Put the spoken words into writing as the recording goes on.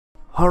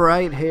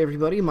Alright, hey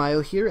everybody, Myo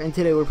here, and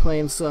today we're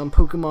playing some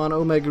Pokemon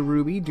Omega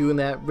Ruby, doing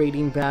that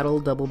rating battle,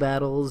 double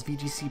battles,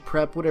 VGC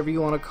prep, whatever you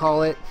want to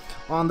call it,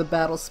 on the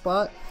battle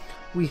spot.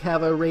 We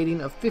have a rating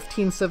of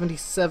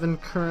 1577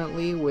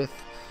 currently, with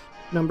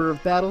number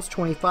of battles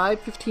 25,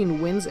 15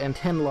 wins, and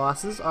 10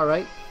 losses.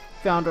 Alright,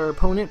 found our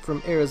opponent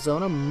from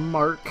Arizona,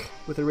 Mark,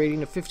 with a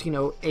rating of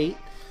 1508.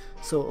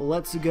 So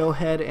let's go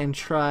ahead and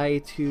try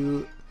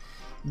to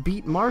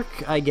beat Mark,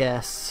 I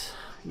guess.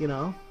 You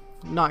know,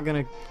 not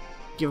gonna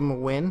give him a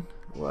win.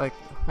 Like,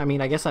 I mean,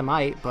 I guess I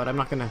might, but I'm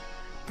not gonna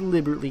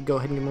deliberately go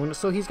ahead and give him a win.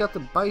 So he's got the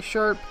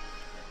Bisharp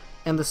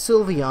and the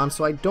Sylveon,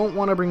 so I don't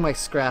want to bring my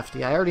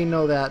Scrafty. I already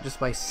know that just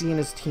by seeing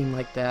his team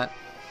like that.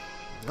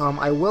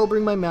 I will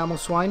bring my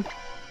Mamoswine.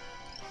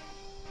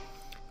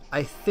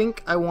 I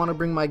think I want to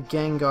bring my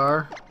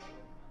Gengar.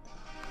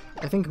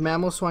 I think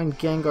Mamoswine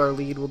Gengar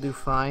lead will do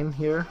fine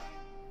here.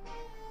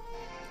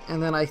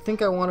 And then I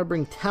think I want to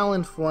bring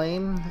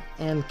Talonflame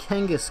and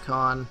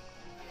Kangaskhan.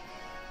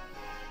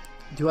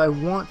 Do I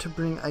want to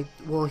bring...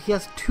 well, he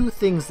has two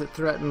things that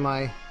threaten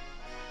my...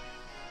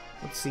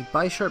 Let's see,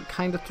 Bisharp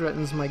kind of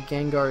threatens my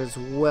Gengar as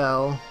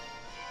well.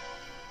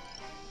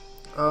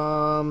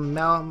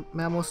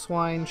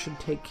 Mamoswine should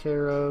take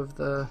care of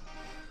the...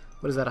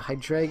 What is that, a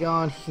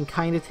Hydreigon? He can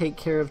kind of take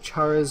care of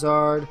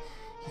Charizard.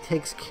 He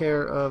takes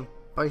care of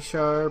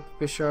Bisharp.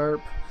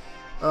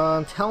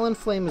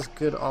 Talonflame is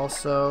good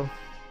also.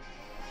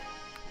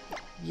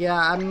 Yeah,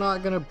 I'm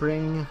not gonna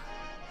bring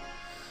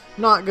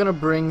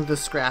the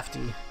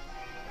Scrafty.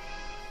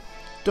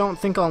 Don't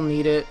think I'll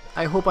need it.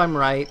 I hope I'm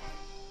right.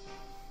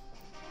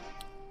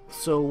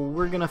 So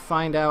we're gonna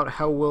find out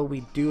how well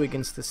we do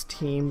against this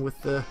team with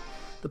the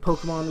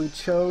Pokemon we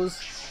chose.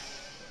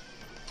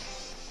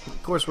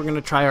 Of course, we're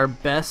gonna try our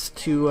best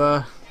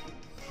to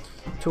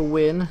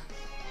win.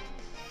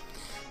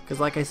 Because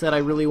like I said, I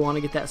really want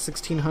to get that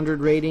 1600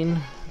 rating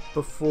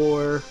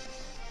before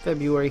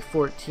February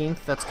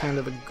 14th. That's kind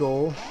of the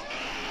goal.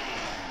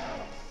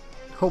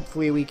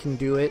 Hopefully we can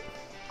do it.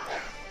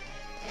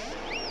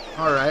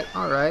 Alright.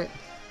 Oh,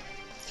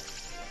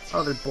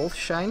 they're both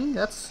shiny?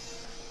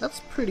 That's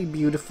pretty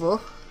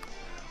beautiful.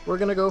 We're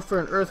gonna go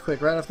for an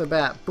Earthquake right off the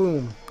bat.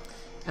 Boom.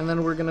 And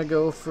then we're gonna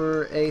go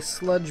for a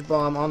Sludge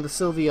Bomb on the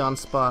Sylveon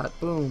spot.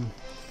 Boom.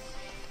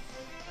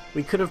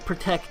 We could have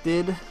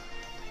protected.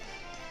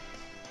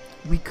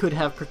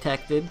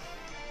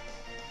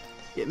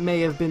 It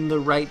may have been the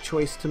right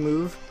choice to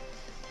move.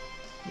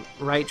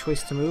 Right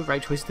choice to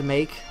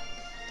make.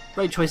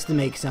 Right choice to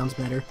make sounds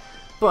better.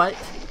 But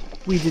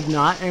we did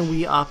not, and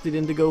we opted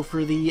in to go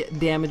for the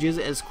damages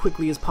as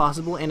quickly as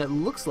possible, and it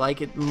looks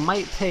like it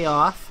might pay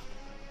off.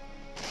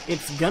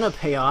 It's gonna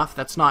pay off.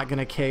 That's not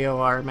gonna KO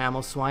our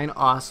Mamoswine.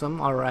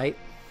 Awesome. Alright.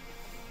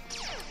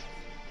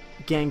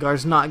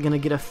 Gengar's not gonna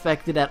get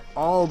affected at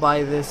all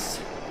by this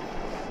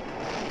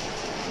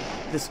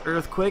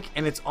Earthquake,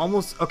 and it's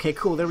almost... Okay,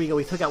 cool, there we go.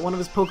 We took out one of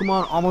his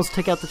Pokemon, almost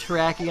took out the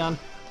Terrakion.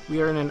 We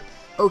are in an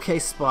okay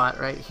spot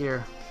right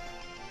here.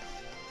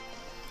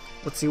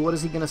 Let's see, what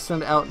is he going to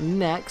send out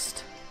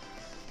next?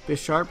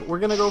 Bisharp. We're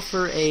going to go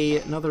for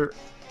another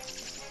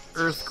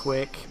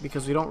Earthquake,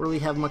 because we don't really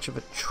have much of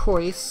a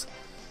choice.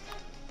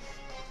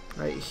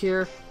 Right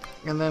here.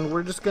 And then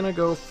we're just going to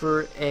go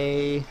for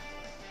a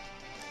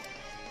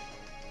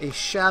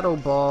Shadow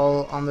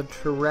Ball on the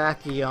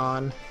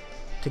Terrakion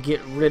to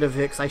get rid of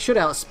it, because I should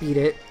outspeed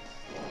it.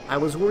 I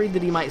was worried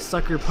that he might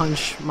Sucker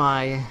Punch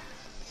my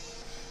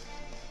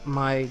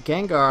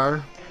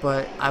Gengar,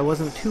 but I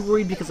wasn't too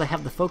worried because I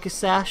have the Focus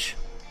Sash.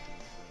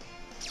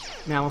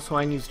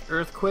 Mamoswine used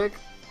Earthquake.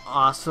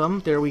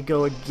 Awesome. There we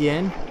go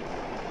again.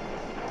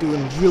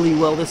 Doing really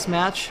well this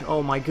match.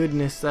 Oh my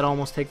goodness, that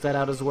almost takes that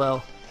out as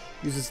well.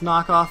 Uses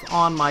Knockoff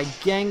on my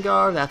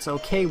Gengar. That's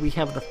okay. We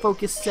have the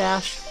Focus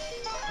Sash.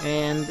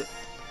 And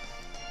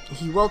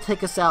he will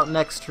take us out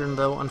next turn,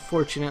 though,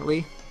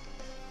 unfortunately.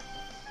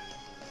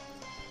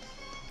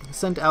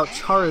 Sent out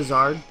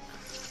Charizard.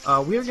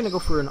 We are going to go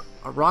for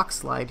a Rock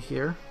Slide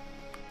here.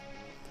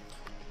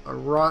 A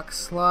Rock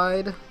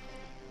Slide.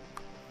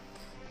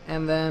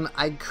 And then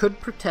I could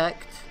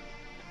Protect,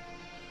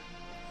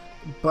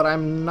 but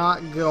I'm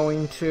not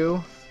going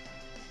to.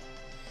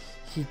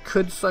 He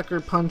could Sucker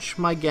Punch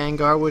my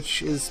Gengar,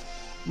 which is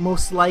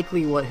most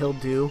likely what he'll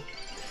do.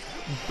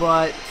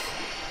 But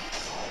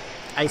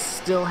I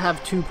still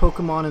have two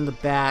Pokemon in the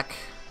back,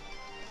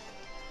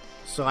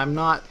 so I'm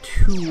not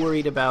too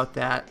worried about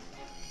that.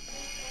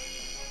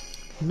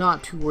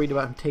 Not too worried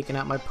about him taking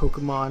out my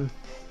Pokemon.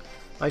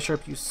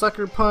 Bisharp used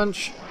Sucker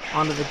Punch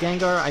onto the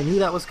Gengar. I knew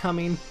that was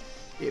coming.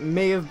 It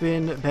may have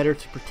been better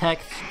to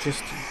Protect,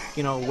 just,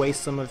 you know,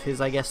 waste some of his,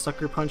 I guess,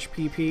 Sucker Punch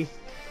PP.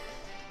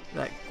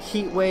 That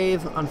Heat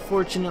Wave,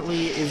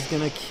 unfortunately, is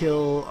going to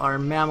kill our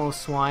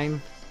Mamoswine.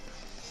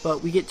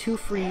 But we get two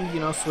free, you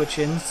know,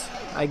 switch-ins,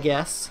 I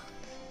guess.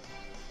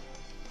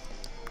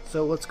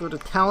 So let's go to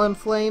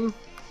Talonflame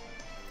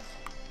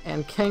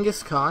and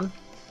Kangaskhan.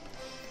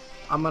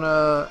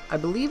 I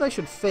believe I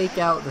should fake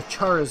out the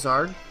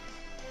Charizard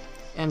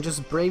and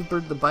just Brave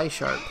Bird the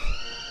Bisharp.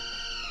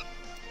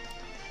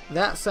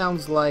 That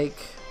sounds like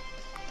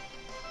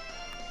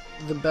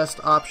the best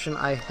option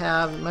I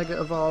have. Mega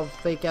Evolve,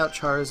 Fake Out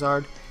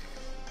Charizard.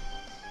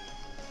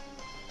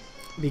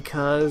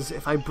 Because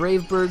if I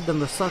Brave Bird, then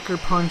the Sucker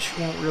Punch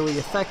won't really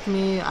affect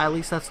me. At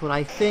least that's what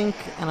I think,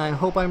 and I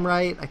hope I'm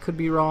right. I could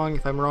be wrong.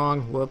 If I'm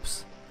wrong,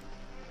 whoops.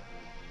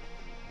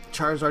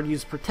 Charizard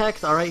used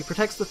Protect. Alright, he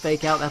protects the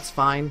Fake Out. That's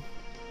fine.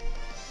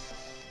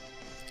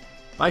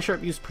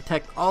 Bisharp used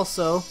Protect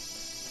also.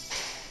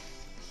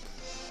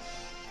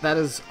 That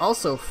is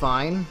also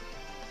fine.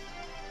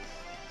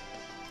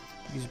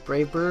 Use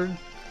Brave Bird.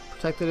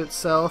 Protected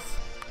itself.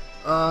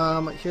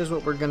 Here's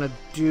what we're gonna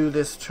do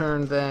this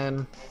turn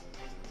then.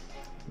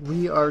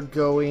 We are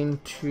going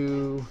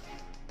to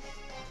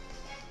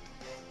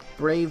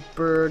Brave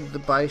Bird the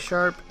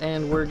Bisharp,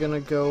 and we're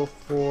gonna go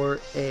for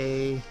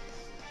a...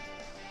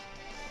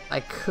 I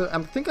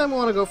think I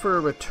want to go for a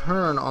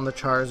return on the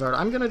Charizard.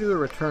 I'm gonna do a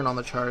return on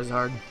the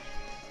Charizard.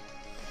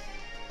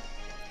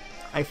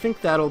 I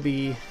think that'll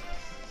be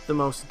the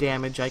most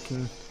damage I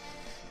can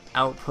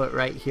output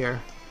right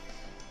here.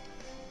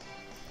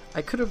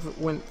 I could have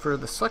went for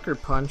the Sucker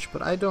Punch,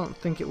 but I don't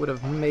think it would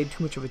have made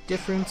too much of a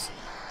difference.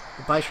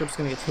 The Bisharp's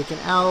going to get taken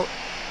out.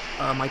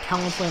 My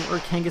Talonflame or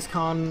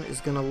Kangaskhan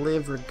is going to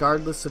live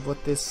regardless of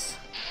what this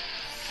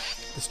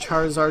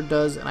Charizard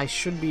does, and I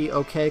should be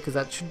okay because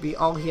that should be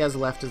all he has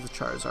left is the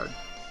Charizard.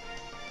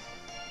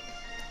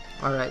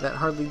 Alright, that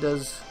hardly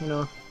does, you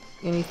know,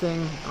 anything.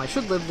 And I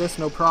should live this,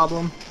 no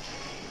problem.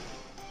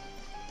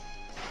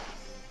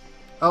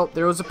 Oh,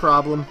 there was a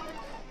problem.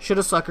 Should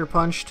have Sucker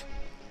Punched.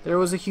 There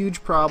was a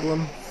huge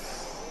problem.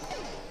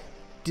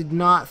 Did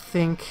not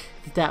think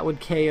that would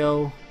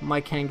KO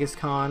my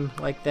Kangaskhan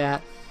like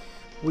that.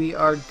 We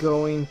are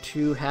going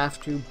to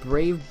have to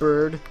Brave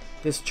Bird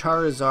this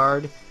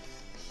Charizard.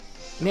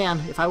 Man,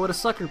 if I would have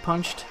Sucker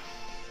Punched.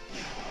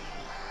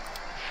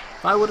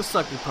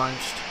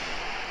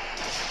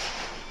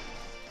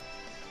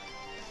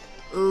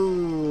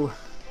 Ooh.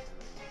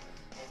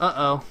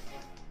 Uh-oh.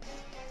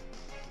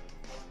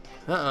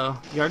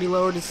 Uh-oh. He already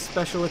lowered his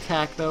special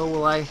attack, though.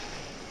 Will I...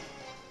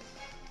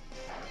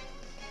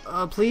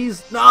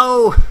 please?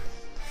 No!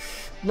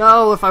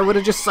 No, if I would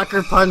have just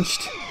Sucker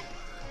Punched.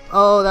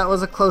 Oh, that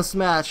was a close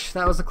match.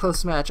 That was a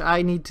close match.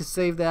 I need to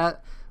save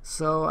that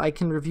so I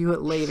can review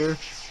it later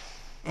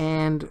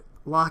and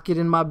lock it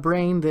in my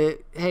brain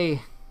that,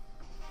 hey,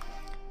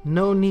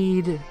 no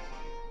need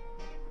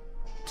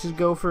to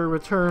go for a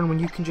return when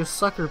you can just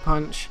Sucker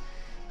Punch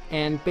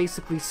and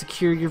basically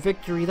secure your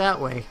victory that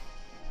way.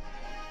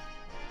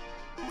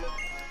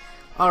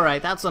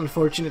 Alright, that's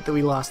unfortunate that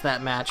we lost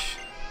that match.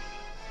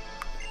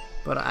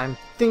 But I'm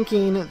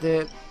thinking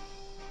that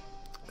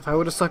if I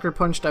would have Sucker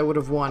Punched, I would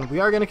have won. We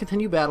are going to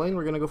continue battling.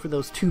 We're going to go for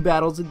those 2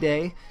 battles a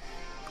day.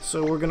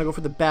 So we're going to go for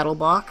the Battle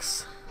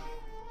Box.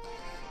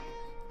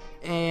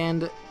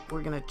 And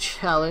we're going to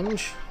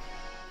challenge.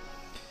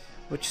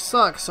 Which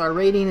sucks. Our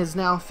rating is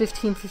now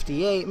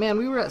 1558. Man,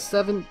 we were at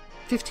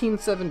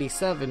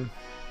 1577.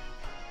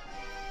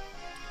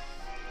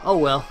 Oh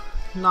well.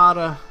 Not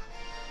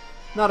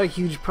a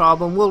huge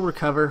problem. We'll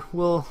recover.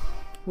 We'll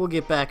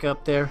get back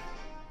up there.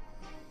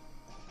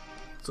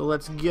 So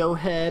let's go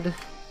ahead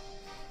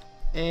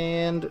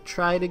and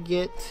try to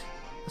get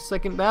a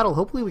second battle.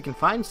 Hopefully we can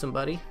find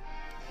somebody.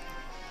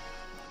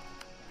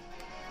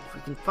 If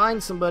we can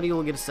find somebody,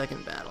 we'll get a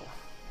second battle.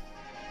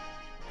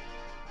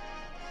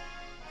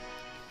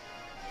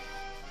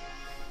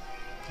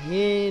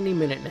 Any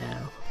minute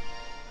now.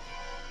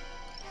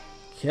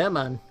 Come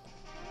on.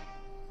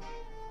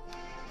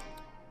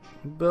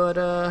 But,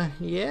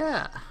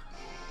 yeah.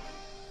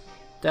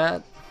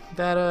 That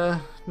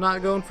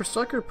not going for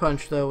Sucker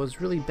Punch, though, was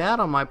really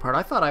bad on my part.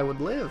 I thought I would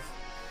live.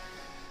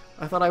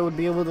 I thought I would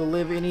be able to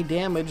live any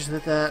damage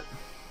that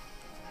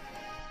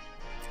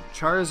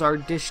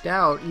Charizard dished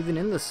out, even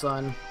in the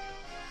sun.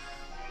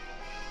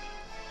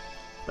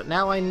 But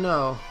now I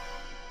know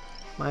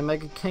my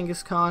Mega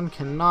Kangaskhan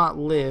cannot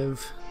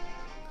live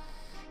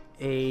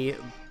a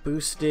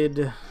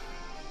boosted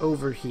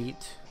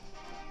overheat.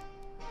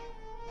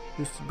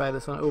 Boosted by the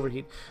sun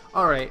overheat.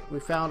 Alright, we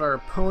found our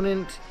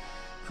opponent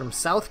from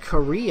South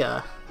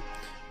Korea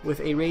with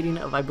a rating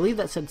of, I believe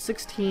that said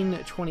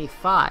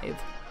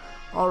 1625.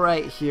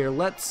 Alright, here,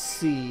 let's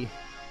see.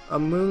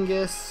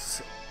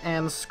 Amoonguss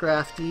and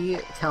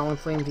Scrafty.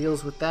 Talonflame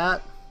deals with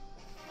that.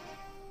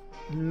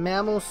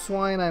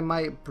 Mamoswine I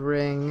might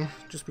bring,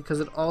 just because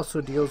it also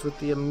deals with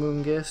the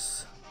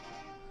Amoonguss.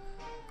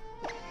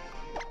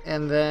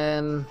 And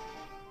then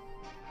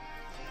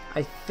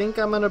I think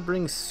I'm going to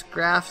bring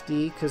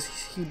Scrafty, because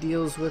he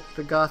deals with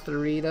the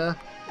Gothorita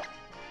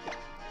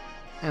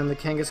and the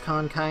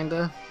Kangaskhan,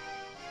 kinda.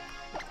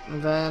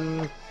 And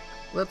then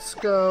let's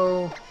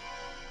do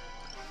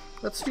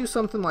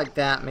something like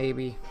that,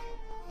 maybe.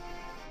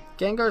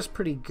 Gengar's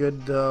pretty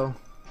good, though.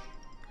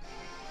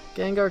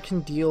 Gengar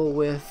can deal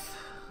with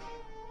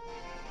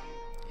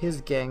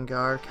his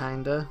Gengar,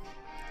 kinda.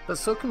 But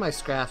so can my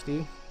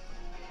Scrafty.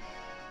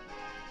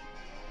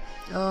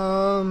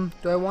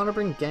 Do I want to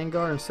bring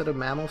Gengar instead of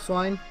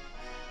Mamoswine?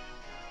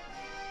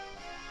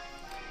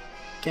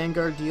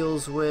 Gengar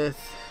deals with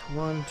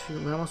 1, 2.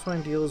 My almost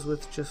mind deals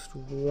with just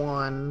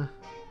one.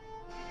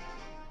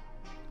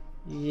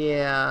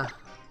 Yeah.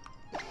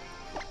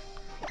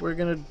 We're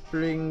gonna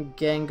bring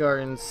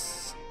Gengar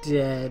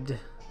instead.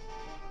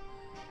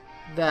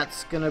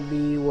 That's gonna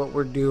be what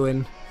we're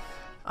doing.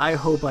 I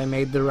hope I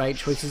made the right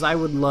choices. I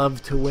would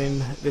love to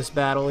win this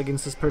battle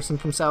against this person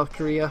from South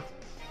Korea.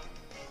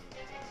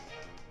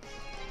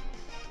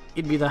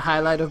 It'd be the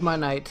highlight of my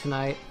night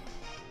tonight.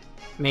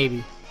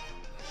 Maybe.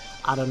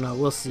 I don't know.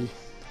 We'll see.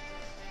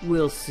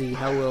 We'll see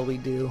how well we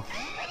do.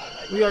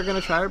 We are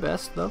gonna try our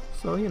best, though,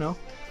 so, you know.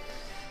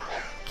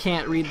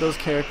 Can't read those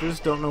characters,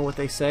 don't know what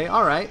they say.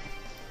 Alright.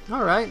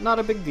 Alright, not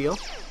a big deal.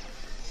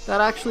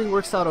 That actually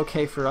works out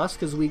okay for us,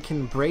 because we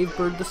can Brave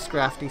Bird the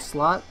Scrafty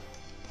slot.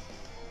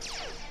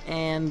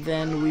 And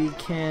then we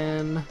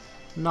can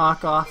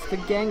knock off the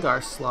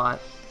Gengar slot.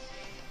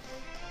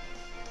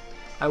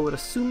 I would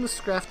assume the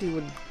Scrafty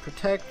would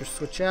protect or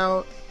switch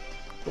out,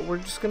 but we're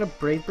just going to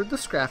Brave Bird the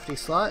Scrafty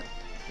slot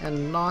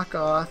and knock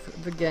off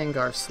the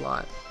Gengar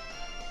slot.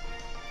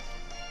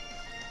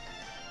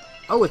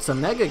 Oh, it's a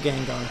Mega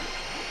Gengar.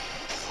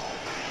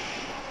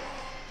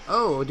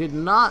 Oh, did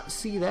not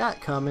see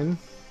that coming.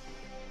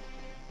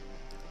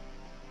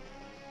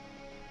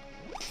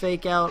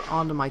 Fake out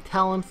onto my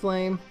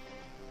Talonflame.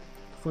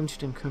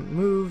 Flinched and couldn't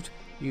move.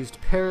 Used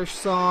Perish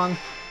Song.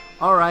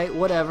 Alright,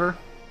 whatever.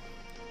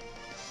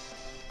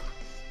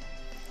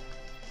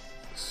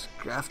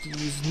 Scrafty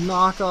used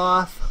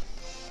Knockoff.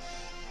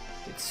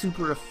 It's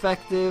super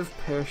effective.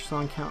 Perish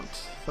Song count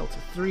fell to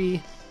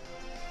 3.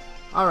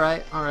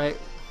 Alright, alright.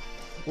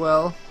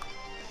 Well,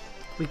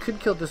 we could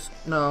kill this.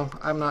 No,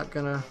 I'm not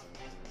gonna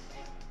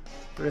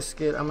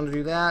risk it. I'm gonna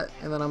do that,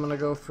 and then I'm gonna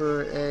go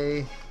for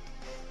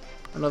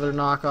another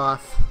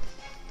knockoff.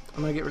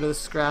 I'm gonna get rid of the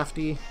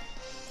Scrafty.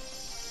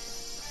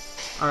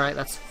 Alright,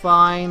 that's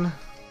fine.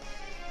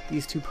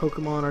 These two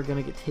Pokemon are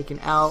gonna get taken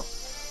out.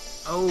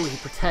 Oh, he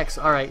protects.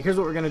 Alright, here's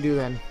what we're gonna do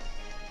then.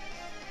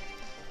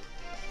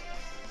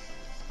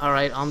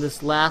 Alright, on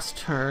this last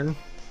turn,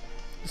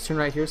 this turn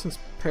right here, since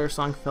Perish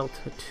Song fell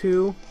to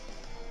 2.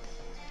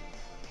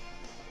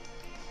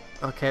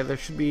 Okay, there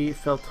should be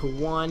fell to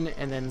 1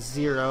 and then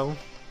 0.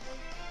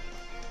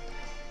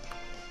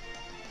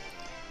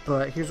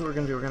 But here's what we're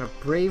gonna do. We're gonna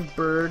Brave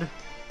Bird.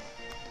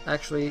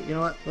 Actually, you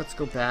know what? Let's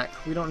go back.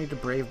 We don't need to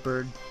Brave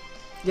Bird.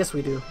 Yes,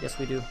 we do. Yes,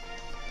 we do.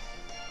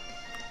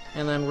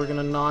 And then we're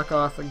gonna knock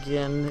off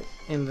again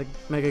in the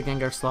Mega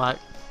Gengar slot.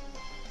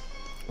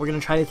 We're gonna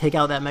try to take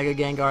out that Mega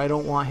Gengar. I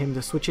don't want him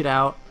to switch it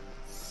out.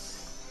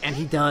 And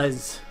he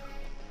does.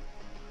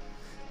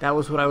 That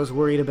was what I was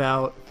worried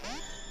about.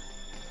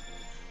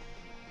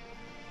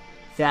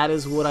 That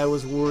is what I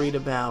was worried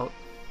about.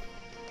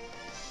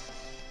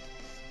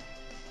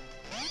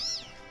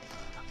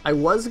 I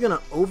was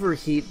gonna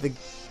overheat the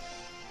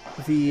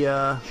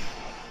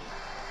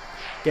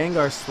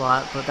Gengar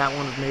slot, but that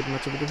one would have made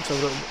much of a difference. I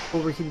would have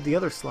overheated the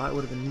other slot. It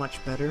would have been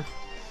much better.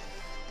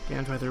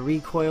 Gonna try the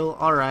recoil.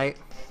 Alright.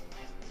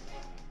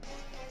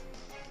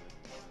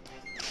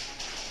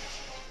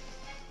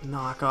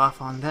 Knock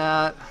off on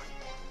that.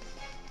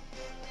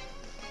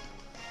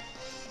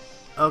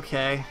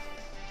 Okay.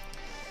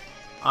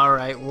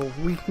 Alright, well,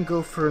 we can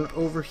go for an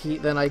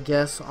overheat then, I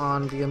guess,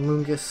 on the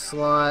Amoonguss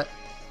slot.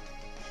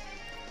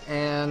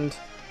 And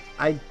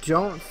I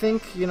don't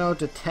think, you know,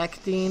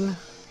 detecting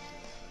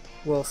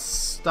will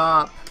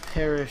stop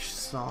Perish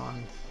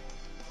Song.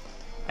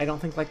 I don't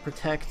think, like,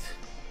 Protect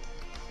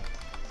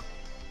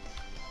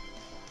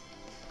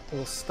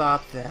will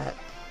stop that.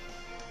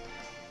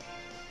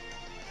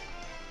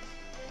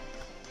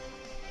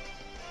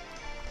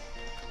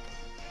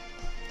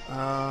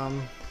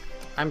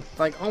 I'm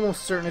like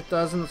almost certain it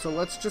doesn't, so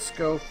let's just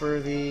go for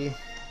the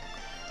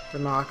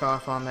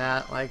knockoff on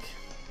that. Like,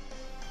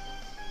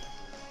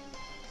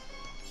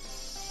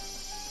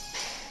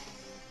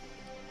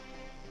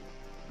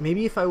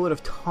 maybe if I would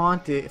have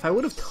taunted,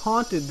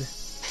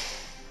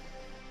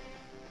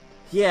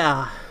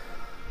 yeah,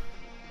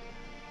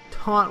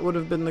 taunt would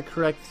have been the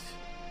correct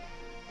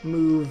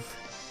move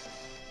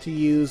to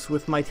use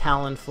with my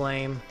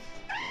Talonflame.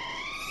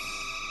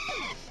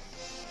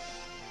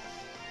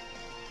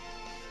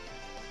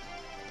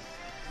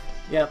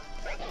 Yep,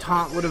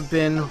 taunt would have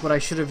been what I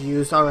should have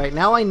used. Alright,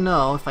 now I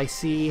know if I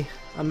see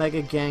a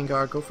Mega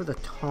Gengar, go for the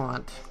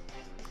taunt.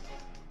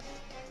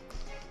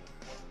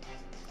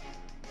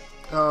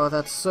 Oh,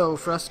 that's so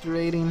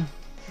frustrating.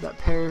 That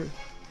pair.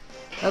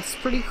 That's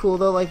pretty cool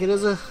though, like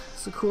it's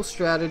a cool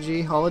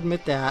strategy, I'll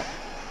admit that.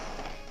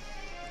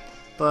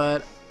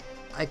 But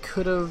I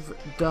could have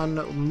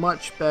done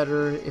much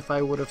better if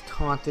I would have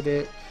taunted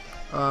it.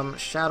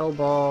 Shadow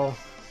Ball,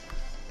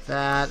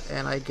 that,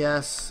 and I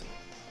guess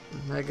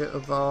Mega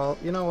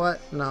Evolve. You know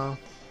what? No.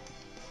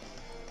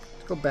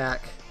 Let's go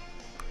back.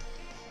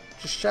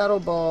 Just Shadow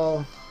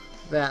Ball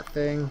that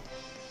thing.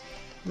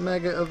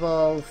 Mega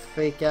Evolve,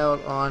 Fake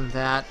Out on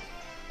that.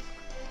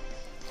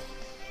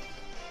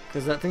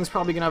 Because that thing's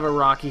probably going to have a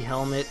Rocky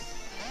Helmet.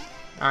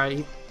 Alright,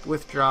 he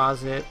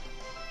withdraws it.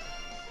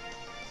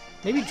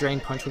 Maybe Drain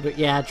Punch will do it.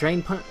 Yeah,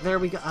 Drain Punch. There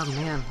we go. Oh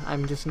man,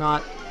 I'm just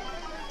not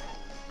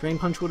Drain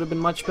Punch would have been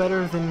much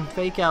better than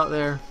Fake Out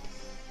there.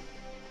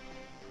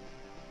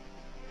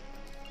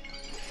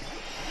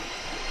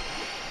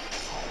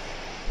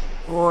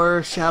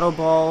 Or Shadow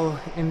Ball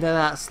into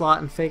that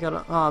slot and Fake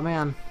Out. Oh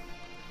man.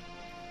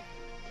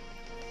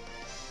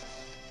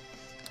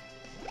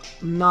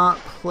 Not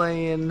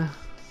playing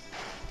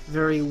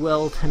very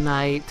well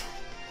tonight.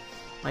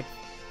 Like,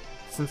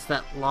 since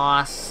that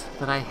loss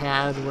that I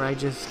had where I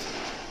just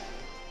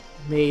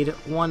made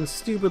one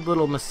stupid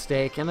little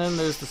mistake. And then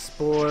there's the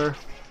Spore.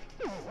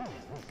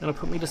 Gonna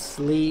put me to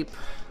sleep.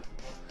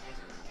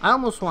 I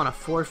almost want to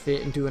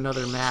forfeit and do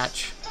another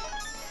match.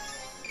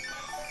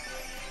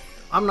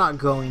 I'm not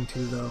going to,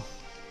 though.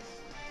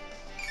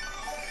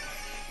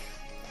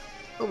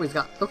 Oh, he's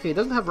got... Okay, he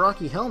doesn't have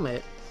Rocky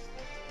Helmet.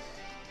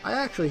 I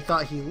actually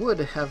thought he would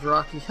have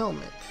Rocky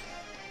Helmet.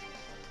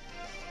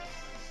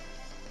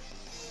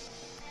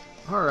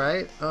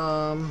 Alright,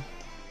 well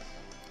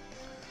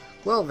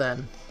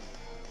then.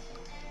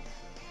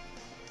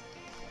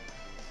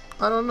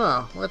 I don't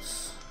know.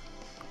 Let's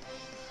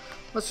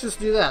just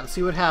do that and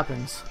see what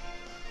happens.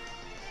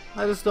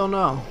 I just don't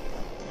know.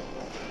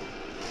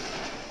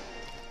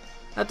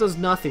 That does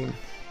nothing.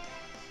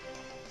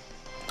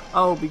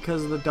 Oh,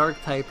 because of the dark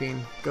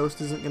typing. Ghost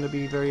isn't going to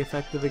be very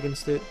effective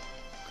against it.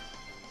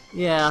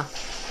 Yeah,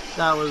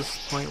 that was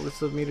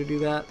pointless of me to do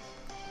that.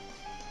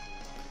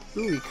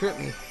 Ooh, he crit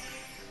me.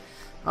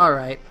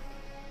 Alright.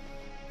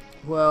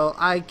 Well,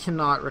 I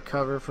cannot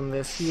recover from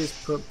this. He has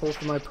put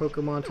both of my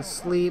Pokemon to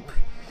sleep.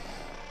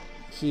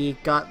 He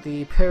got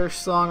the Perish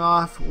Song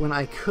off when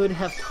I could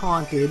have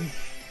taunted.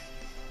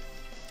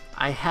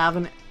 I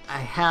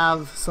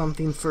have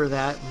something for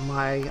that.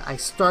 I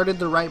started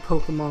the right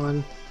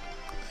Pokemon.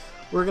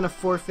 We're gonna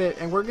forfeit,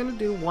 and we're gonna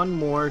do one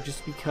more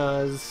just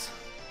because,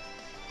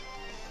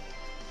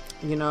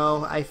 you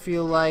know, I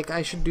feel like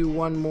I should do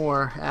one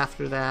more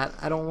after that.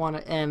 I don't want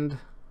to end.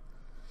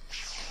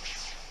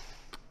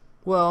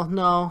 Well,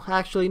 no,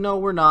 actually, no,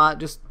 we're not,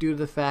 just due to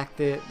the fact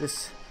that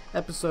this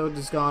episode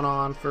has gone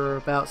on for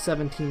about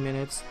 17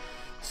 minutes.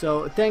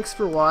 So, thanks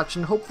for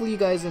watching. Hopefully you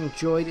guys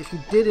enjoyed. If you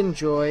did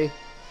enjoy,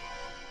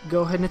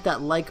 go ahead and hit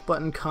that like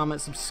button,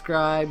 comment,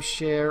 subscribe,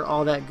 share,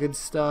 all that good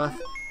stuff.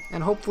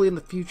 And hopefully in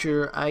the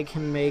future I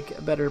can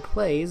make better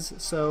plays.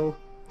 So,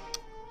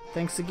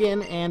 thanks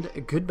again, and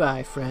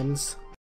goodbye, friends.